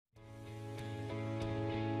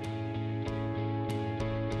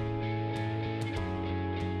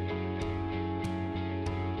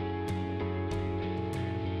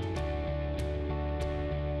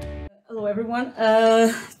Hello, everyone.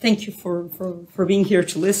 Thank you for being here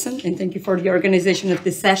to listen, and thank you for the organization of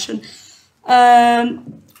this session.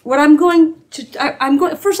 What I'm going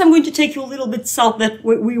to, first I'm going to take you a little bit south that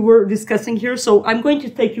we were discussing here. So I'm going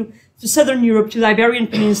to take you to Southern Europe, to the Iberian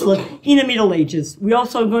Peninsula in the Middle Ages. We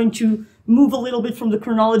also are going to move a little bit from the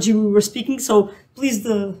chronology we were speaking. So please,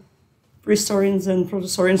 the prehistorians and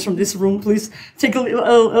protohistorians from this room, please take a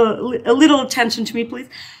little attention to me, please.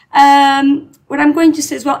 What I'm going to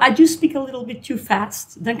say is, well, I do speak a little bit too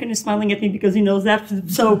fast. Duncan is smiling at me because he knows that.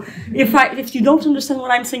 So if you don't understand what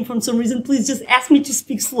I'm saying for some reason, please just ask me to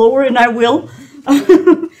speak slower and I will.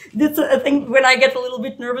 That's a thing. When I get a little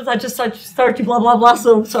bit nervous, I just start to blah, blah, blah.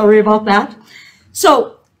 So sorry about that.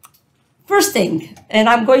 So first thing, and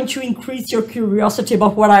I'm going to increase your curiosity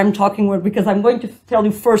about what I'm talking about because I'm going to tell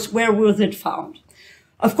you first, where was it found?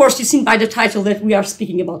 Of course, you've seen by the title that we are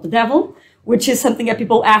speaking about the devil, which is something that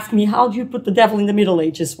people ask me, how do you put the devil in the Middle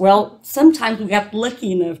Ages? Well, sometimes we get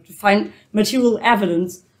lucky enough to find material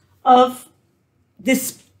evidence of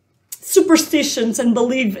this superstitions and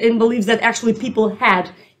beliefs that actually people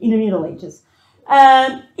had in the Middle Ages.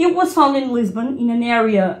 It was found in Lisbon, in an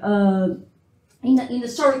area, in a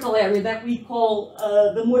historical area that we call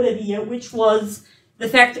the Mouraria, which was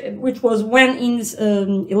when in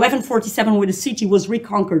 1147, when the city was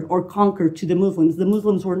reconquered or conquered to the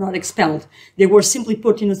Muslims were not expelled. They were simply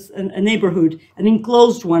put in a neighborhood, an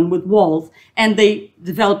enclosed one with walls, and they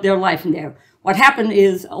developed their life in there. What happened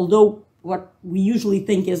is, although what we usually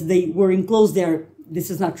think is they were enclosed there, this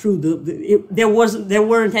is not true. There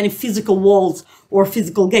weren't any physical walls or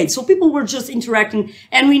physical gates. So people were just interacting.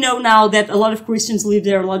 And we know now that a lot of Christians live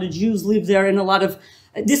there, a lot of Jews live there, and a lot of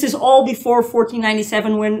this is all before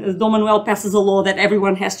 1497, when Dom Manuel passes a law that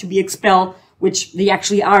everyone has to be expelled, which they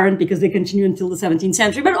actually aren't because they continue until the 17th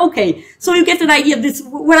century. But okay, so you get an idea of this.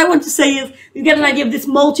 What I want to say is you get an idea of this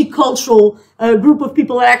multicultural group of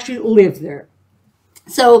people that actually live there.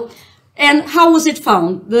 So, and how was it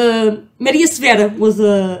found? The Maria Severa was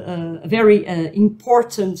a very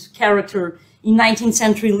important character in 19th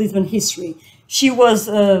century Lisbon history. She was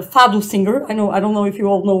a fado singer. I don't know if you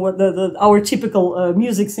all know what our typical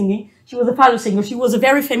music singing. She was a fado singer. She was a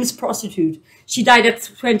very famous prostitute. She died at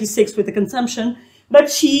 26 with a consumption, but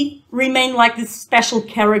she remained like this special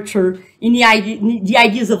character in the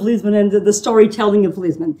ideas of Lisbon and the storytelling of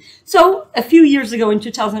Lisbon. So a few years ago in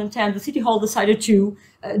 2010, the City Hall decided to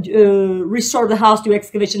restore the house to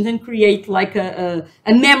excavations and create like a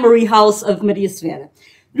memory house of Maria Severa.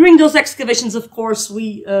 During those excavations, of course,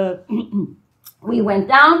 we went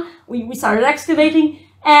down, we started excavating,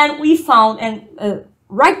 and we found, and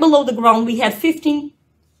right below the ground, we had 13th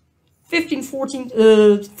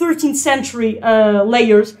century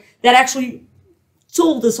layers that actually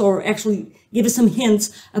told us, or actually gave us some hints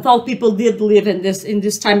of how people did live in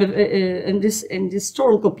this time of, in this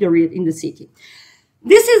historical period in the city.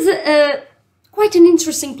 This is quite an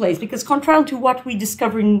interesting place because contrary to what we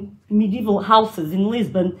discover in medieval houses in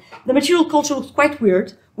Lisbon, the material culture looks quite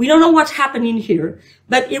weird. We don't know what happened in here,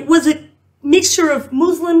 but it was a mixture of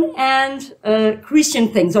Muslim and Christian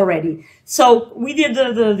things already. So we did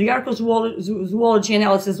the archaeology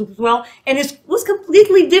analysis as well, and it was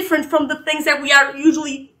completely different from the things that we are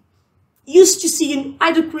usually used to see in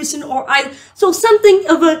either Christian or either. So something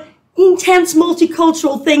of an intense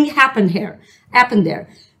multicultural thing happened there.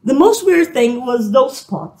 The most weird thing was those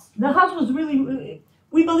spots. The house was really,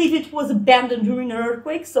 we believe it was abandoned during an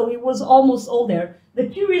earthquake, so it was almost all there. The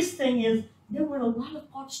curious thing is, there were a lot of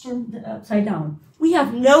pots turned upside down. We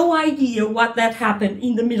have no idea what that happened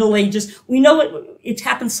in the Middle Ages. We know it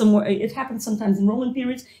happened somewhere. It happened sometimes in Roman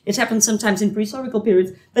periods. It happened sometimes in prehistorical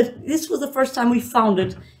periods. But this was the first time we found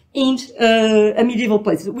it in a medieval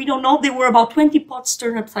place. We don't know. There were about 20 pots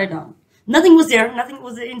turned upside down. Nothing was there. Nothing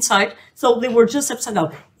was inside. So they were just upside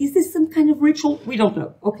down. Is this some kind of ritual? We don't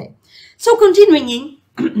know. Okay. So continuing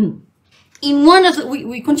in one of the,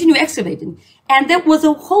 we continue excavating, and there was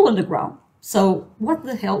a hole in the ground. So what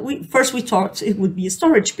the hell? First we thought it would be a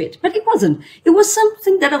storage pit, but it wasn't. It was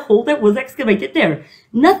something that a hole that was excavated there.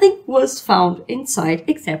 Nothing was found inside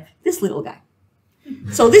except this little guy.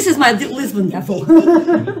 So this is my Lisbon devil.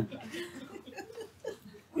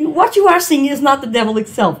 What you are seeing is not the devil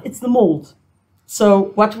itself, it's the mold.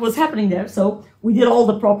 So what was happening there? So we did all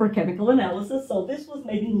the proper chemical analysis. So this was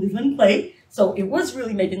made in Lisbon clay. So it was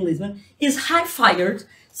really made in Lisbon. Is high fired.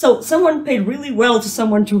 So someone paid really well to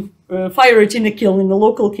someone to fire it in a kiln, in the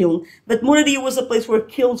local kiln. But Mouraria was a place where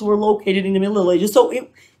kilns were located in the Middle Ages. So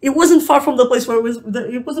it wasn't far from the place where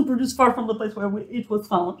it wasn't produced far from the place where it was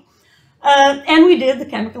found. And we did the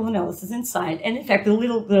chemical analysis inside. And in fact, the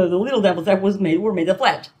little devils that were made of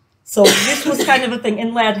lead. So this was kind of a thing,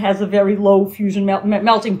 and lead has a very low fusion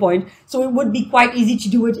melting point, so it would be quite easy to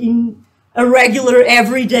do it in a regular,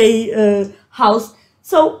 everyday house.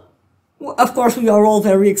 So, of course, we are all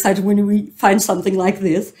very excited when we find something like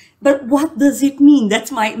this. But what does it mean?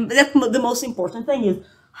 That's the most important thing is,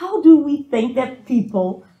 how do we think that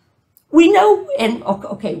people, we know, and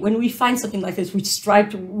okay, when we find something like this, we just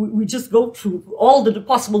go through all the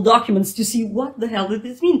possible documents to see what the hell did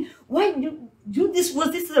this mean? Why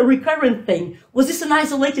was this a recurrent thing? Was this an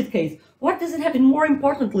isolated case? What does it happen? More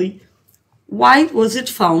importantly, why was it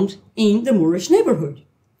found in the Moorish neighborhood?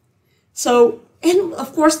 So, and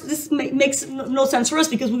of course, this makes no sense for us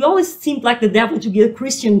because we always seemed like the devil to be a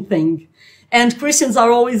Christian thing. And Christians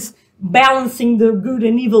are always balancing the good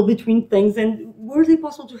and evil between things. And were they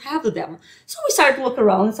possible to have the devil? So we started to look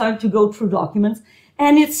around and started to go through documents.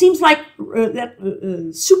 And it seems like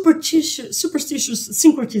superstitious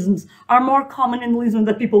syncretisms are more common in Lisbon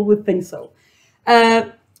than people would think so.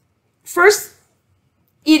 First,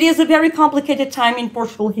 it is a very complicated time in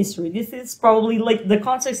Portugal history. This is probably the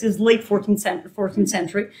context is late 14th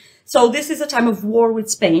century. So this is a time of war with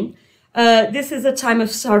Spain. This is a time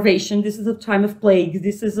of starvation. This is a time of plague.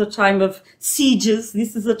 This is a time of sieges.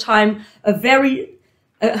 This is a time of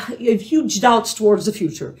huge doubts towards the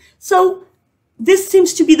future. So this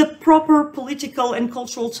seems to be the proper political and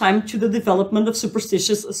cultural time to the development of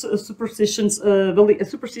superstitious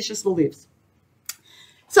beliefs.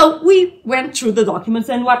 So we went through the documents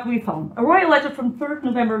and what we found. A royal letter from 3rd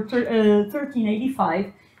November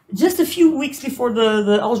 1385, just a few weeks before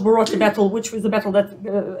the Aljubarrota battle, which was a battle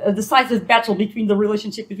a decisive battle between the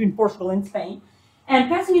relationship between Portugal and Spain, and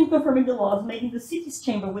passing and confirming the laws, making the city's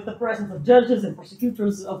chamber with the presence of judges and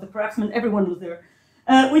prosecutors, of the craftsmen, everyone was there,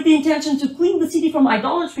 with the intention to clean the city from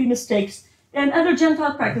idolatry, mistakes, and other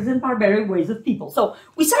Gentile practices and barbaric ways of people. So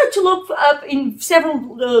we started to look up in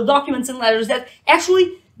several documents and letters that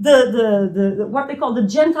actually what they call the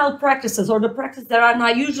Gentile practices, or the practices that are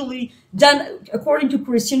not usually done according to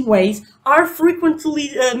Christian ways, are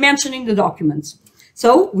frequently mentioned in the documents.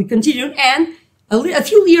 So we continued, and a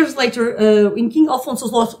few years later, in King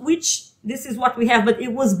Alfonso's laws, which this is what we have, but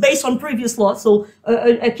it was based on previous laws. So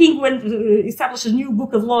a king, when establishes a new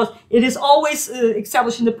book of laws, it is always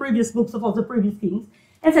established in the previous books of all the previous kings,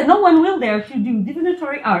 and said, no one will dare to do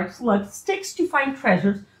divinatory arts, like sticks to find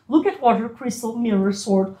treasures, look at water, crystal, mirror,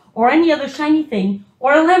 sword, or any other shiny thing,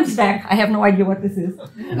 or a lamb's back, I have no idea what this is,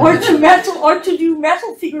 or to do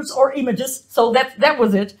metal figures or images. So that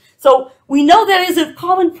was it. So we know there is a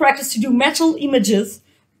common practice to do metal images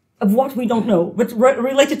of what we don't know, but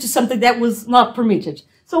related to something that was not permitted.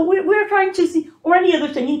 So we're trying to see, or any other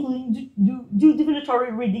thing, including do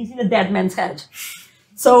divinatory readings in a dead man's head.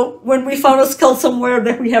 So when we found a skull somewhere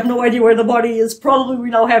that we have no idea where the body is, probably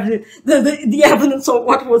we now have the evidence of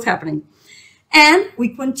what was happening. And we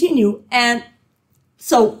continue. And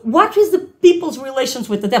so what is the people's relations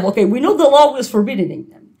with the devil? Okay, we know the law was forbidding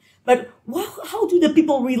them, but how do the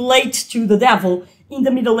people relate to the devil in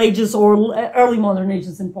the Middle Ages or early modern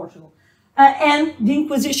ages in Portugal? And the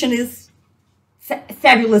Inquisition is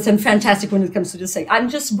fabulous and fantastic when it comes to this thing. I'm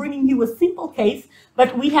just bringing you a simple case,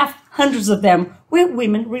 but we have hundreds of them where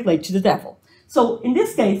women relate to the devil. So in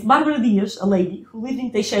this case, Bárbara Dias, a lady who lived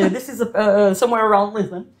in Teixeira, this is somewhere around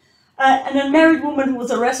Lisbon, an unmarried woman who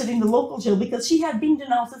was arrested in the local jail because she had been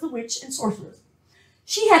denounced as a witch and sorceress.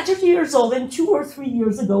 She had 30 years old, and 2 or 3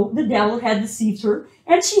 years ago, the devil had deceived her,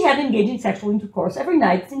 and she had engaged in sexual intercourse every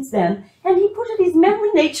night since then, and he put his manly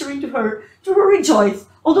nature into her to her rejoice,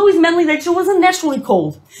 although his manly nature was unnaturally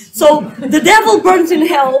cold. So the devil burns in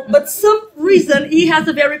hell, but some reason he has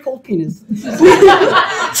a very cold penis.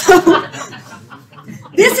 So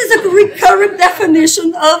this is a recurrent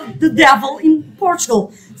definition of the devil in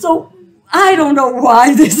Portugal. So I don't know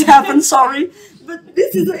why this happened, sorry, but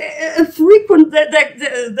this is a frequent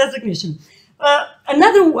designation.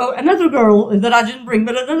 Another girl that I didn't bring,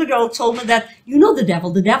 but another girl told me that, you know, the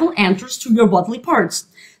devil enters through your bodily parts.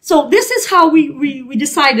 So this is how we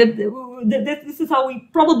decided, this is how we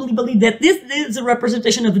probably believe that this is a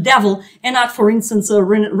representation of the devil and not, for instance, a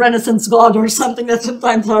Renaissance god or something that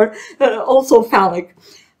sometimes are also phallic.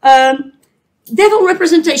 Devil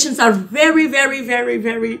representations are very,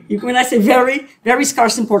 when I say very, very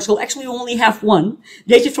scarce in Portugal. Actually, we only have one,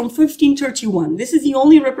 dated from 1531. This is the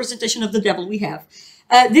only representation of the devil we have.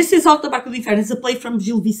 This is Alto Barco do Inferno. It's a play from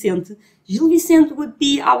Gil Vicente. Gil Vicente would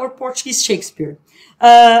be our Portuguese Shakespeare.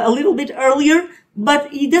 A little bit earlier, but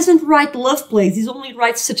he doesn't write love plays. He only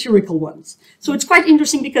writes satirical ones. So it's quite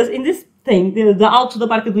interesting because in this thing, the Alto da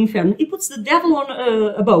Barca do Inferno, he puts the devil on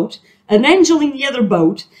a boat, an angel in the other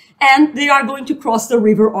boat, and they are going to cross the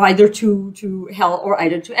river either to hell or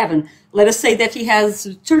either to heaven. Let us say that he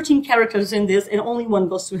has 13 characters in this and only one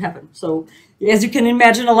goes to heaven. So as you can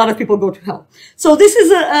imagine, a lot of people go to hell. So this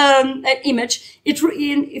is an image. If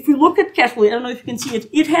we look at carefully, I don't know if you can see it,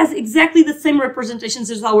 it has exactly the same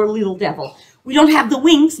representations as our little devil. We don't have the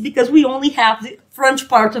wings because we only have the front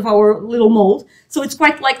part of our little mold. So it's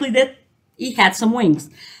quite likely that he had some wings.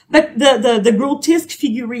 But the grotesque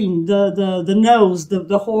figurine, the nose,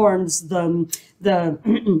 the horns, the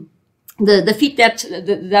feet that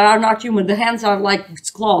are not human, the hands are like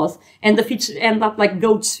claws, and the feet end up like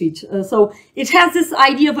goat's feet. So it has this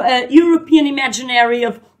idea of a European imaginary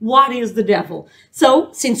of what is the devil.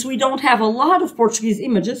 So since we don't have a lot of Portuguese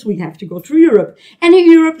images, we have to go to Europe. And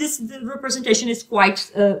in Europe, the representation is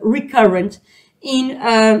quite recurrent in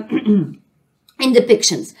in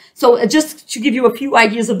depictions. So just to give you a few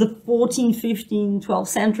ideas of the 14th, 15th, 12th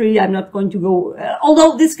century, I'm not going to go,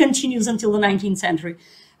 although this continues until the 19th century.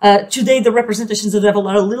 Today, the representations of the devil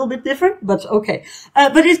are a little bit different, but okay.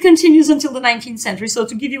 But it continues until the 19th century. So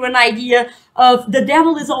to give you an idea of the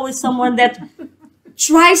devil is always someone that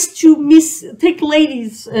tries to take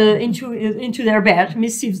ladies into their bed,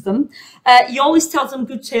 misceives them. He always tells them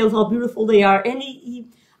good tales, how beautiful they are, and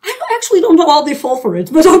I actually don't know how they fall for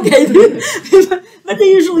it, but okay, but they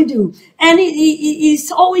usually do. And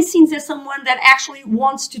he's always seen as someone that actually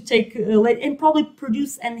wants to take and probably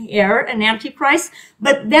produce an heir, an antichrist,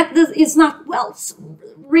 but that is not well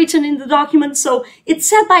written in the document. So it's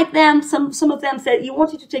said by them. Some of them said, "You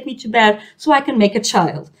wanted to take me to bed so I can make a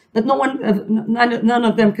child." But none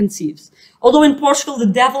of them conceives. Although in Portugal, the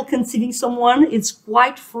devil conceiving someone is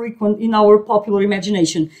quite frequent in our popular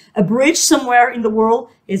imagination. A bridge somewhere in the world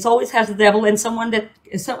always has the devil, and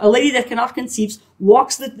a lady that cannot conceive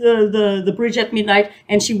walks the bridge at midnight,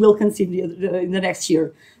 and she will conceive in the next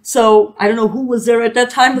year. So I don't know who was there at that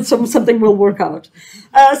time, but something will work out.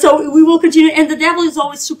 So we will continue, and the devil is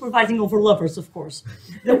always supervising over lovers, of course.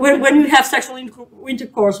 When you have sexual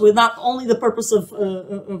intercourse with not only the purpose of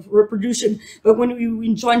reproduction, but when you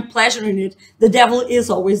enjoy pleasure in it, the devil is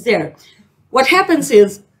always there. What happens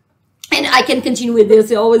is, and I can continue with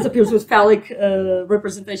this, it always appears with phallic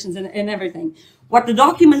representations and everything. What the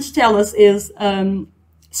documents tell us is,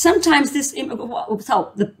 sometimes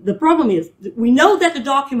the problem is, we know that the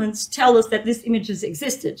documents tell us that these images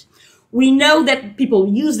existed. We know that people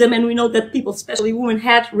use them, and we know that people, especially women,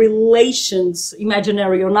 had relations,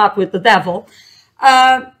 imaginary or not, with the devil.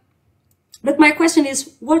 But my question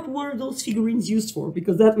is, what were those figurines used for?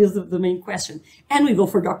 Because that was the main question. And we go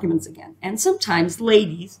for documents again. And sometimes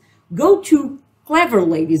ladies go to clever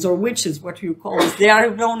ladies, or witches, what you call it. They are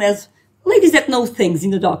known as ladies that know things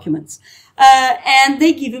in the documents. And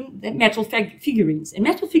they give them metal figurines. And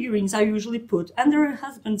metal figurines are usually put under a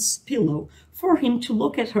husband's pillow for him to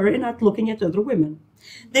look at her and not looking at other women.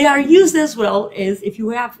 They are used as well as if you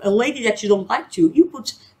have a lady that you don't like to, you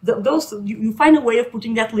put you find a way of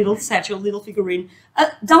putting that little statue, little figurine,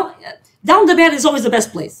 down the bed is always the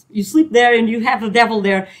best place. You sleep there and you have the devil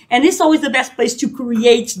there, and it's always the best place to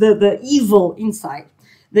create the evil inside.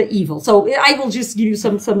 The evil. So I will just give you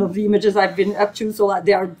some of the images I've been up to. So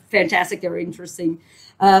they are fantastic. They're interesting.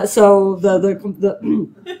 So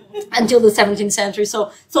until the 17th century.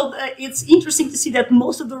 So it's interesting to see that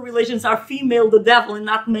most of the religions are female the devil and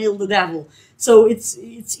not male the devil. So it's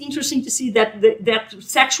interesting to see that that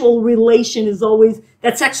sexual relation is always,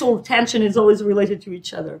 that sexual tension is always related to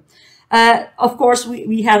each other. Of course,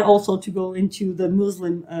 we had also to go into the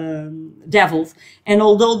Muslim devils, and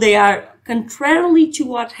although they are contrarily to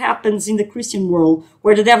what happens in the Christian world,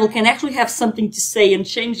 where the devil can actually have something to say and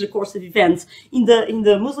change the course of events, in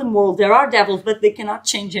the Muslim world there are devils, but they cannot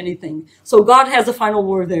change anything. So God has the final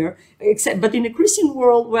word there. But in the Christian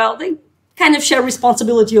world, well, they kind of share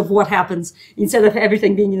responsibility of what happens instead of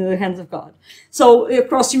everything being in the hands of God. So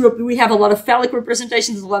across Europe, we have a lot of phallic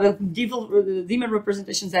representations, a lot of demon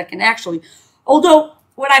representations that can actually, although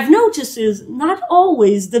what I've noticed is not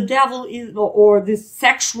always the devil is, or this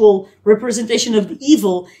sexual representation of the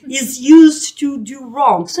evil is used to do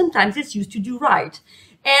wrong. Sometimes it's used to do right.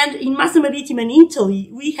 And in Massa Marittima in Italy,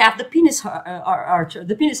 we have the penis tree.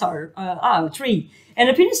 And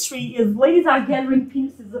the penis tree is ladies are gathering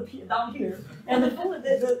penises up here, down here. And,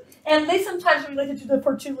 and they sometimes related to the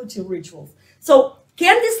fertility rituals. So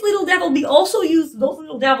can this little devil be also used, those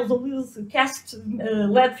little devils, those cast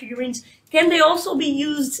lead figurines, can they also be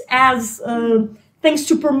used as things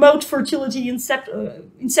to promote fertility instead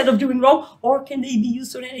of doing wrong? Or can they be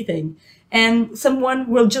used on anything? And someone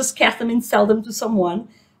will just cast them and sell them to someone.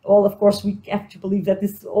 well, of course, we have to believe that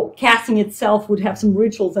this casting itself would have some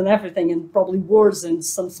rituals and everything, and probably words and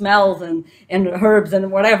some smells and herbs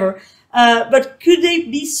and whatever. But could they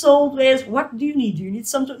be sold as, what do you need? Do you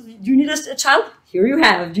need a child? Here you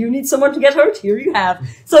have. Do you need someone to get hurt? Here you have.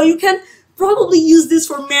 So you can probably use this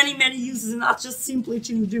for many, many uses and not just simply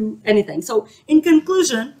to do anything. So in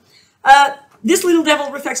conclusion, this little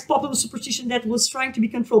devil reflects popular superstition that was trying to be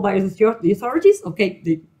controlled by the authorities. Okay,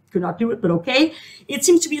 they could not do it, but okay. It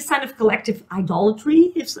seems to be a sign of collective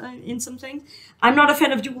idolatry in some things. I'm not a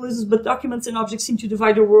fan of dualism, but documents and objects seem to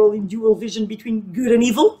divide the world in dual vision between good and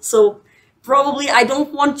evil. So probably I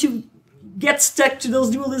don't want to get stuck to those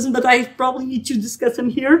dualism, but I probably need to discuss them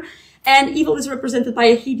here. And evil is represented by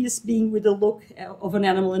a hideous being with the look of an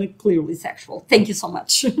animal and clearly sexual. Thank you so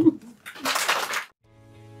much.